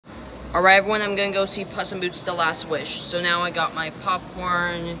Alright everyone, I'm gonna go see Puss in Boots: The Last Wish. So now I got my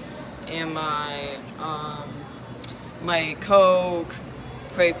popcorn and my Coke,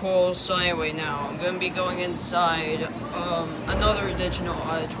 pretty cool. So anyway, now I'm gonna be going inside another additional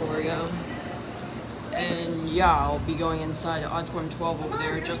auditorium. And yeah, I'll be going inside Auditorium 12 over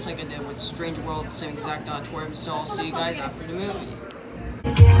there, just like I did with Strange World, same exact auditorium. So I'll see you guys after the movie.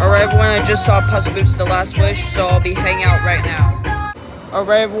 Alright everyone, I just saw Puss in Boots: The Last Wish, so I'll be hanging out right now.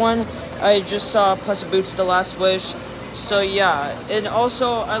 Alright everyone, I just saw Puss in Boots: The Last Wish, so yeah, and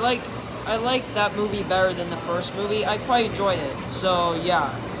also I like that movie better than the first movie. I quite enjoyed it, so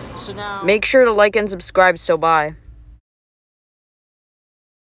yeah. So now make sure to like and subscribe, so bye.